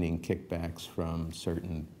obtaining kickbacks from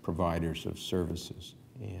certain providers of services.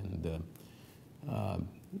 And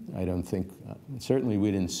I don't think, certainly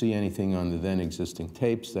we didn't see anything on the then existing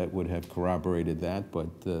tapes that would have corroborated that, but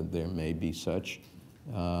there may be such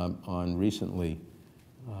on recently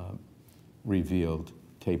revealed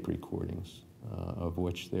tape recordings, of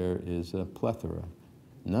which there is a plethora,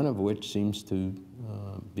 none of which seems to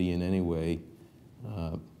be in any way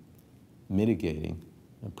mitigating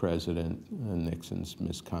President Nixon's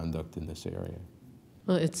misconduct in this area.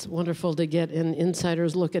 Well, it's wonderful to get an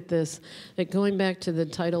insider's look at this. Going back to the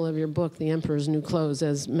title of your book, The Emperor's New Clothes,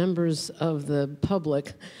 as members of the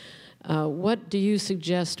public, what do you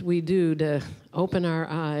suggest we do to open our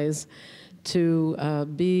eyes to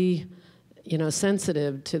be,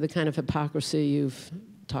 sensitive to the kind of hypocrisy you've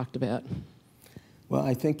talked about? Well,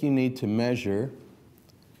 I think you need to measure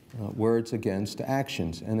words against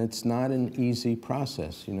actions, and it's not an easy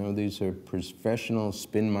process. These are professional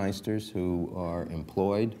spinmeisters who are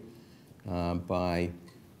employed by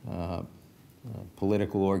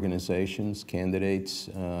political organizations, candidates.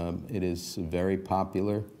 It is very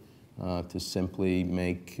popular to simply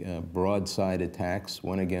make broadside attacks,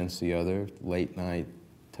 one against the other. Late-night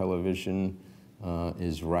television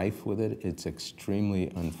is rife with it. It's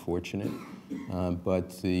extremely unfortunate,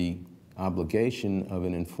 but the obligation of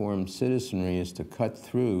an informed citizenry is to cut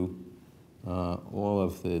through all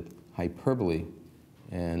of the hyperbole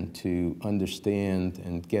and to understand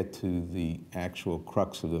and get to the actual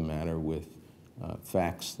crux of the matter with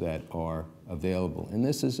facts that are available. And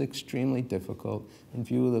this is extremely difficult in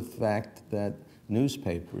view of the fact that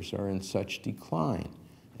newspapers are in such decline,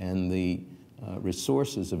 and the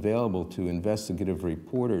resources available to investigative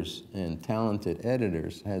reporters and talented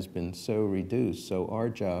editors has been so reduced. So our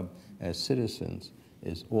job as citizens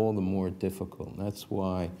is all the more difficult. And that's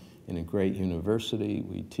why in a great university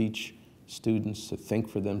we teach students to think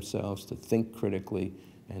for themselves, to think critically,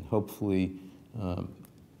 and hopefully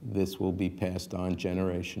this will be passed on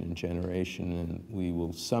generation and generation, and we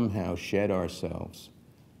will somehow shed ourselves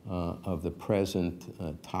of the present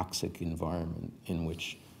toxic environment in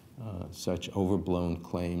which such overblown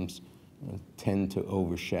claims tend to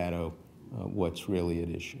overshadow what's really at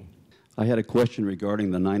issue. I had a question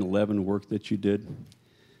regarding the 9/11 work that you did.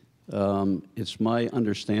 It's my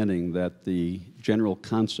understanding that the general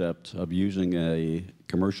concept of using a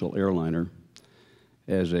commercial airliner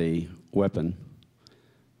as a weapon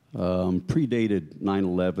predated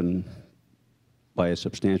 9/11 by a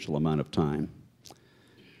substantial amount of time,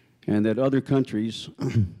 and that other countries,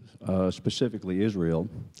 specifically Israel,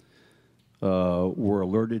 were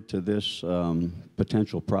alerted to this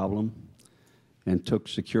potential problem and took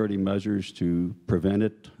security measures to prevent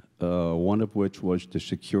it, one of which was to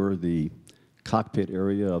secure the cockpit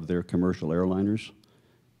area of their commercial airliners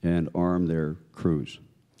and arm their crews.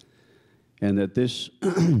 And that this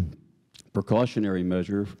precautionary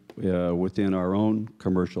measure within our own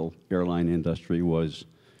commercial airline industry was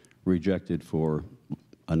rejected for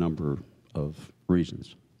a number of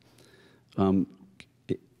reasons.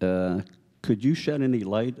 Could you shed any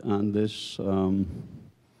light on this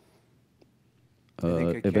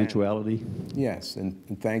eventuality? Yes, and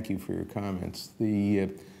thank you for your comments. The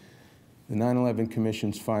 9/11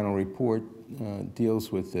 Commission's final report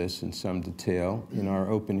deals with this in some detail. In our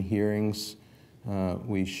open hearings,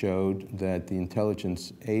 we showed that the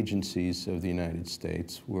intelligence agencies of the United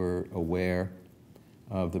States were aware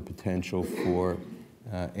of the potential for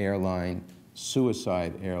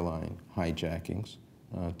suicide airline hijackings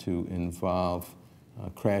to involve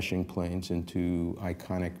crashing planes into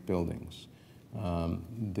iconic buildings.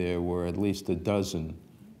 There were at least a dozen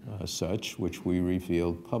such, which we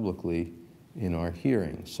revealed publicly in our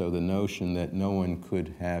hearings. So the notion that no one could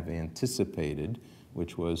have anticipated,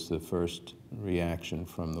 which was the first reaction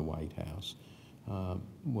from the White House,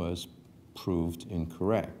 was proved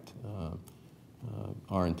incorrect.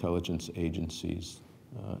 Our intelligence agencies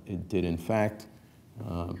did, in fact,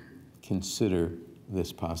 consider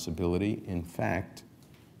this possibility. In fact,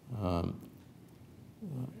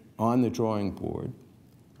 on the drawing board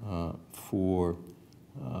for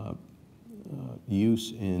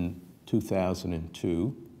use in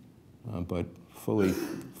 2002, but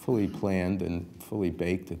fully planned and fully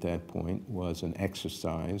baked at that point, was an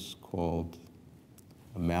exercise called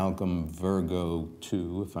Amalgam Virgo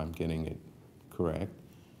 2, if I'm getting it correct,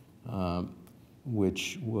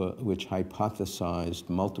 which hypothesized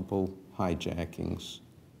multiple hijackings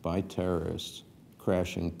by terrorists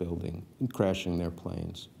crashing their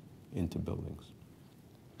planes into buildings.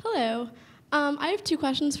 Hello. I have two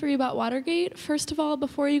questions for you about Watergate. First of all,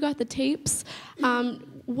 before you got the tapes,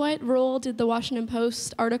 what role did the Washington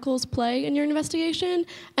Post articles play in your investigation?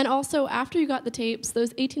 And also, after you got the tapes,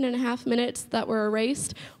 those 18.5 minutes that were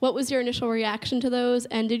erased, what was your initial reaction to those?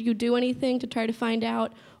 And did you do anything to try to find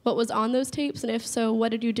out what was on those tapes? And if so,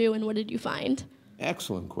 what did you do and what did you find?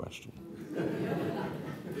 Excellent question.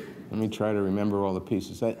 Let me try to remember all the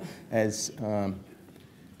pieces. As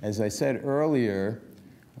I said earlier,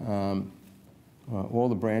 all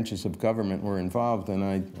the branches of government were involved, and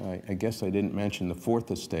I guess I didn't mention the fourth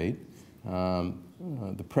estate,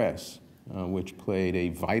 the press, which played a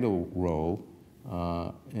vital role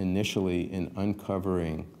initially in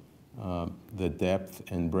uncovering the depth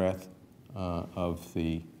and breadth of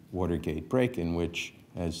the Watergate break-in, which,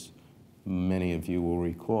 as many of you will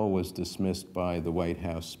recall, was dismissed by the White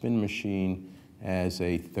House spin machine as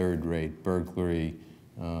a third-rate burglary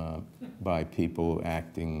by people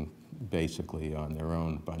acting basically on their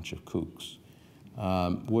own bunch of kooks.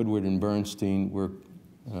 Woodward and Bernstein were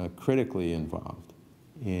critically involved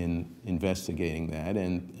in investigating that,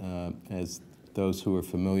 and as those who are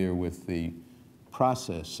familiar with the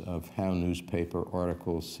process of how newspaper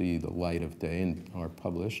articles see the light of day and are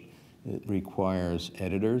published, it requires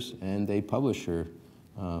editors and a publisher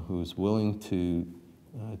who's willing to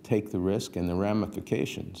take the risk and the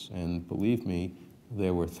ramifications. And believe me,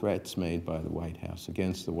 there were threats made by the White House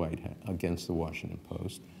against the Washington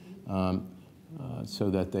Post, so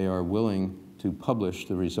that they are willing to publish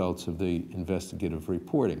the results of the investigative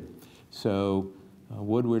reporting. So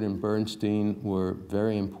Woodward and Bernstein were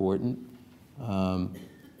very important.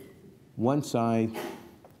 Once I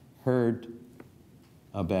heard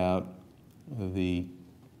about the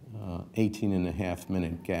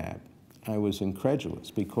 18.5-minute gap, I was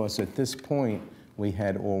incredulous, because at this point we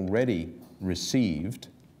had already received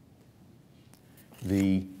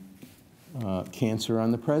the cancer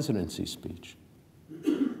on the presidency speech,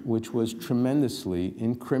 which was tremendously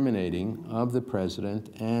incriminating of the president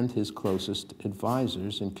and his closest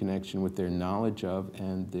advisors in connection with their knowledge of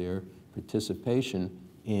and their participation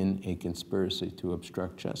in a conspiracy to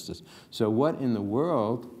obstruct justice. So what in the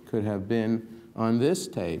world could have been on this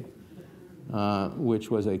tape,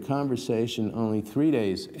 which was a conversation only 3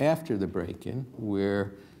 days after the break-in,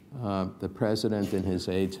 where the president and his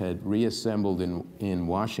aides had reassembled in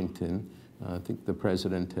Washington. I think the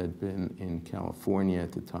president had been in California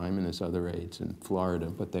at the time and his other aides in Florida,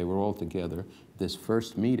 but they were all together this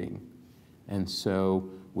first meeting. And so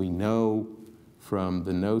we know from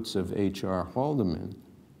the notes of H.R. Haldeman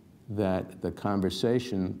that the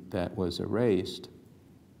conversation that was erased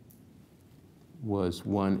was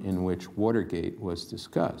one in which Watergate was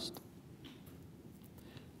discussed.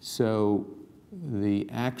 So the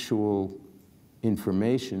actual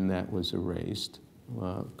information that was erased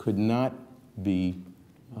could not be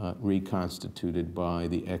reconstituted by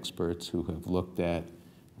the experts who have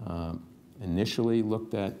initially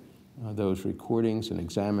looked at those recordings and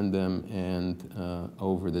examined them, and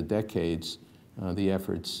over the decades, the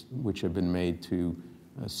efforts which have been made to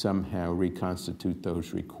somehow reconstitute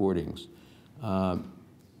those recordings.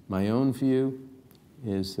 My own view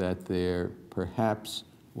is that there perhaps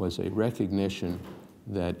was a recognition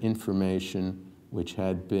that information which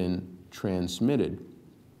had been transmitted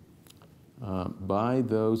by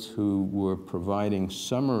those who were providing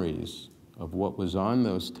summaries of what was on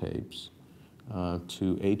those tapes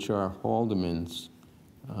to H.R. Haldeman's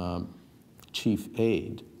chief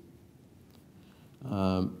aide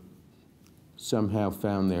somehow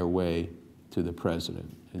found their way to the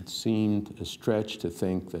president. It seemed a stretch to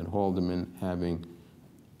think that Haldeman, having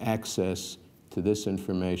access to this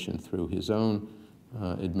information through his own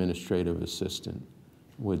administrative assistant,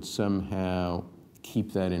 would somehow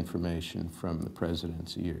keep that information from the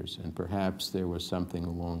president's ears. And perhaps there was something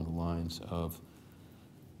along the lines of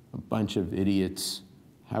a bunch of idiots,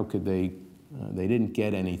 how could they didn't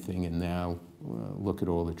get anything, and now look at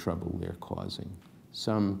all the trouble they're causing.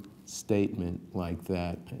 Some statement like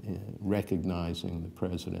that, recognizing the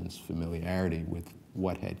president's familiarity with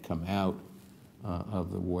what had come out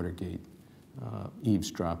of the Watergate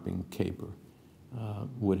eavesdropping caper,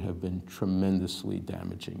 would have been tremendously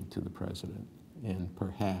damaging to the president. And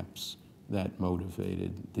perhaps that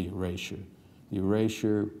motivated the erasure. The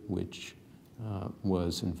erasure, which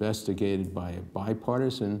was investigated by a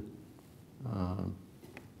bipartisan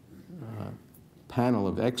panel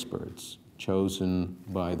of experts chosen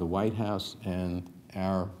by the White House and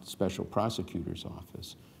our Special Prosecutor's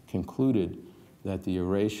Office, concluded that the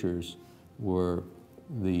erasures were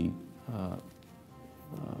the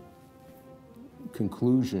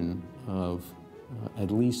conclusion of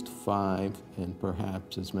at least 5 and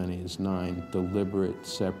perhaps as many as 9 deliberate,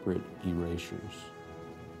 separate erasures.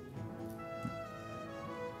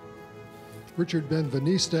 Richard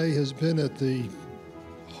Ben-Veniste has been at the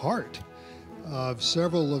heart of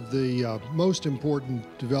several of the most important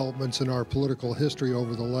developments in our political history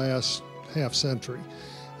over the last half-century.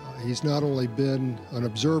 He's not only been an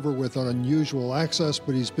observer with unusual access,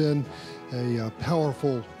 but he's been a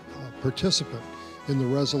powerful participant in the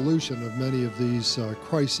resolution of many of these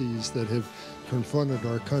crises that have confronted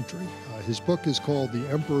our country. His book is called The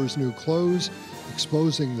Emperor's New Clothes,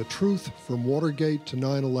 Exposing the Truth from Watergate to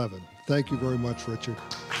 9/11. Thank you very much, Richard.